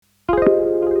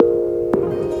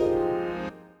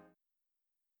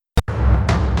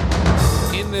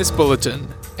this bulletin.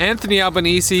 Anthony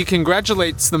Albanese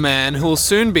congratulates the man who will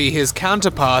soon be his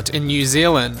counterpart in New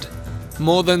Zealand.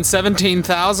 More than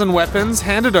 17,000 weapons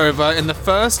handed over in the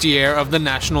first year of the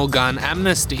national gun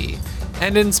amnesty.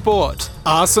 And in sport,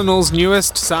 Arsenal's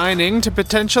newest signing to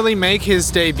potentially make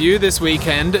his debut this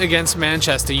weekend against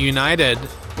Manchester United.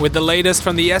 With the latest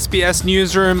from the SBS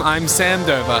Newsroom, I'm Sam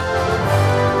Dover.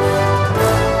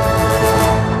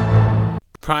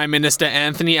 Prime Minister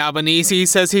Anthony Albanese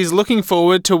says he's looking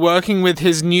forward to working with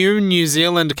his new New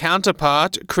Zealand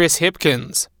counterpart, Chris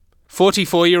Hipkins.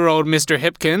 44-year-old Mr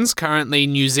Hipkins, currently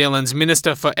New Zealand's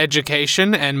Minister for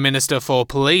Education and Minister for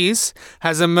Police,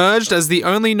 has emerged as the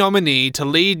only nominee to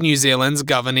lead New Zealand's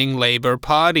governing Labour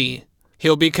Party.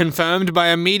 He'll be confirmed by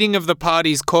a meeting of the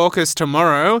party's caucus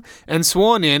tomorrow and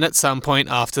sworn in at some point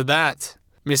after that.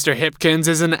 Mr Hipkins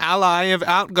is an ally of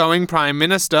outgoing Prime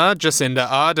Minister Jacinda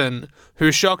Ardern,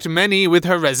 who shocked many with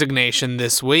her resignation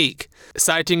this week,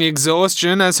 citing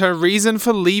exhaustion as her reason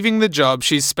for leaving the job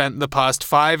she's spent the past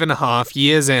 5.5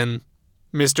 years in.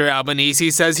 Mr Albanese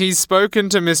says he's spoken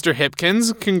to Mr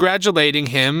Hipkins, congratulating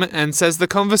him, and says the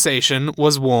conversation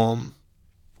was warm.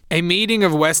 A meeting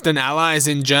of Western allies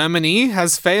in Germany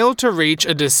has failed to reach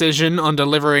a decision on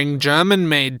delivering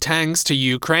German-made tanks to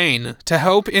Ukraine to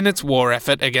help in its war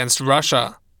effort against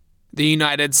Russia. The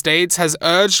United States has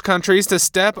urged countries to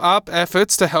step up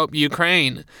efforts to help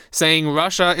Ukraine, saying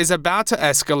Russia is about to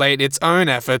escalate its own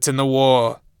efforts in the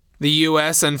war. The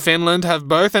US and Finland have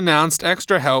both announced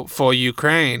extra help for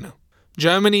Ukraine.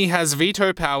 Germany has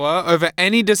veto power over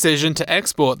any decision to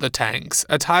export the tanks,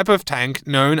 a type of tank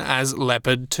known as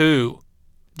Leopard 2.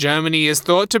 Germany is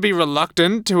thought to be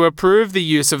reluctant to approve the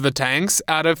use of the tanks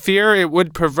out of fear it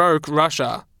would provoke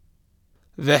Russia.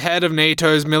 The head of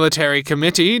NATO's military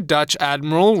committee, Dutch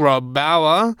Admiral Rob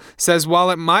Bauer, says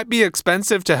while it might be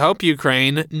expensive to help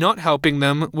Ukraine, not helping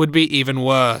them would be even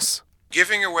worse.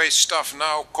 Giving away stuff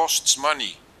now costs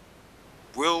money,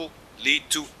 will lead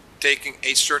to taking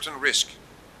a certain risk.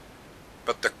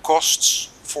 But the costs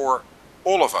for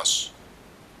all of us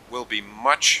will be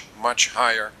much, much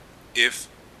higher if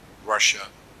Russia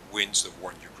wins the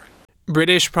war in Ukraine.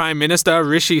 British Prime Minister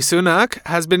Rishi Sunak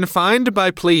has been fined by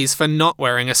police for not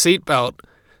wearing a seatbelt.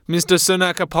 Mr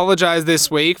Sunak apologised this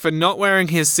week for not wearing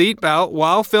his seatbelt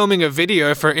while filming a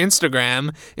video for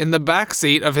Instagram in the back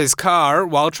seat of his car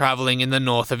while travelling in the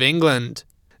north of England.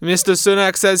 Mr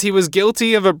Sunak says he was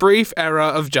guilty of a brief error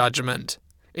of judgment.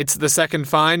 It's the second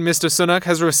fine Mr Sunak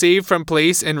has received from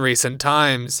police in recent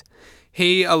times.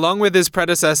 He, along with his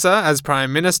predecessor as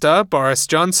Prime Minister, Boris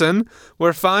Johnson,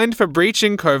 were fined for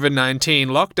breaching COVID-19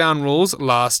 lockdown rules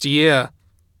last year.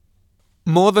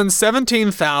 More than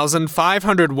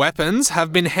 17,500 weapons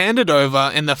have been handed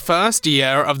over in the first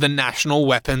year of the National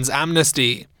Weapons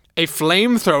Amnesty. A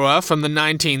flamethrower from the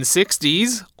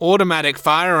 1960s, automatic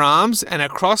firearms, and a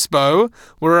crossbow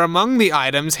were among the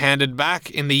items handed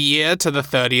back in the year to the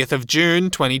 30th of June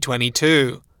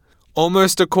 2022.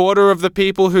 Almost a quarter of the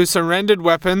people who surrendered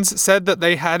weapons said that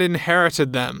they had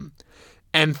inherited them,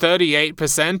 and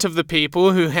 38% of the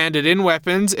people who handed in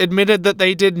weapons admitted that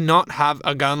they did not have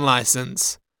a gun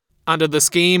license. Under the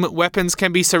scheme, weapons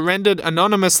can be surrendered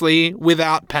anonymously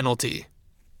without penalty.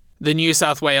 The New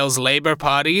South Wales Labour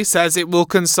Party says it will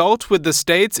consult with the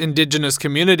state's Indigenous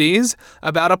communities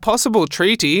about a possible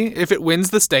treaty if it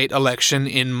wins the state election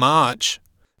in March.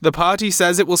 The party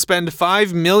says it will spend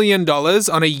 $5 million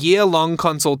on a year-long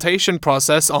consultation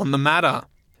process on the matter.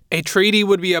 A treaty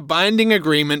would be a binding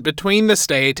agreement between the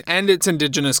state and its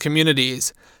Indigenous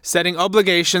communities, setting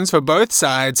obligations for both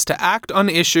sides to act on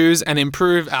issues and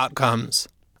improve outcomes.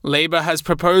 Labour has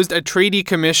proposed a treaty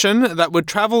commission that would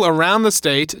travel around the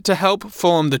state to help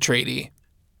form the treaty.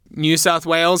 New South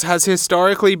Wales has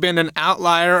historically been an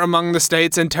outlier among the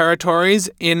states and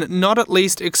territories in not at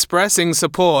least expressing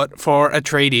support for a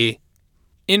treaty.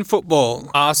 In football,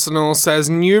 Arsenal says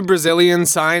new Brazilian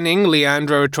signing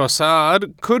Leandro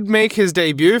Trossard could make his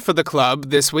debut for the club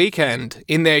this weekend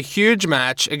in their huge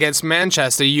match against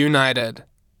Manchester United.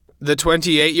 The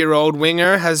 28-year-old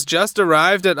winger has just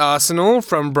arrived at Arsenal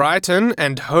from Brighton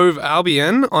and Hove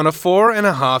Albion on a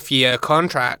 4.5-year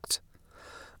contract.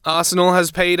 Arsenal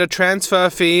has paid a transfer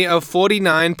fee of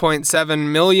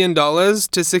 $49.7 million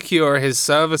to secure his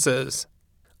services.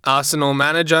 Arsenal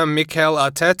manager Mikel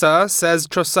Arteta says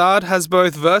Trossard has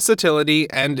both versatility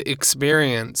and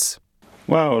experience.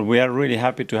 Well, we are really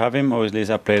happy to have him. Obviously, he's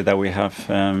a player that we have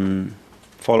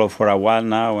followed for a while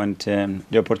now, and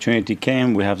the opportunity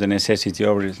came. We have the necessity,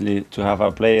 obviously, to have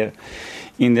a player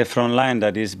in the front line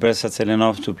that is versatile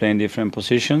enough to play in different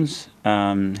positions.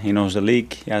 He knows the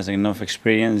league, he has enough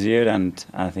experience here, and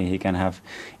I think he can have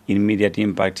immediate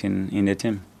impact in the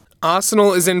team.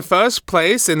 Arsenal is in first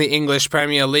place in the English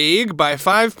Premier League by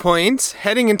 5 points,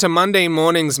 heading into Monday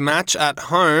morning's match at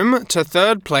home to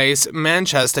third place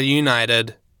Manchester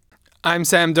United. I'm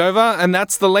Sam Dover, and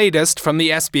that's the latest from the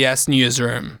SBS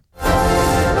Newsroom.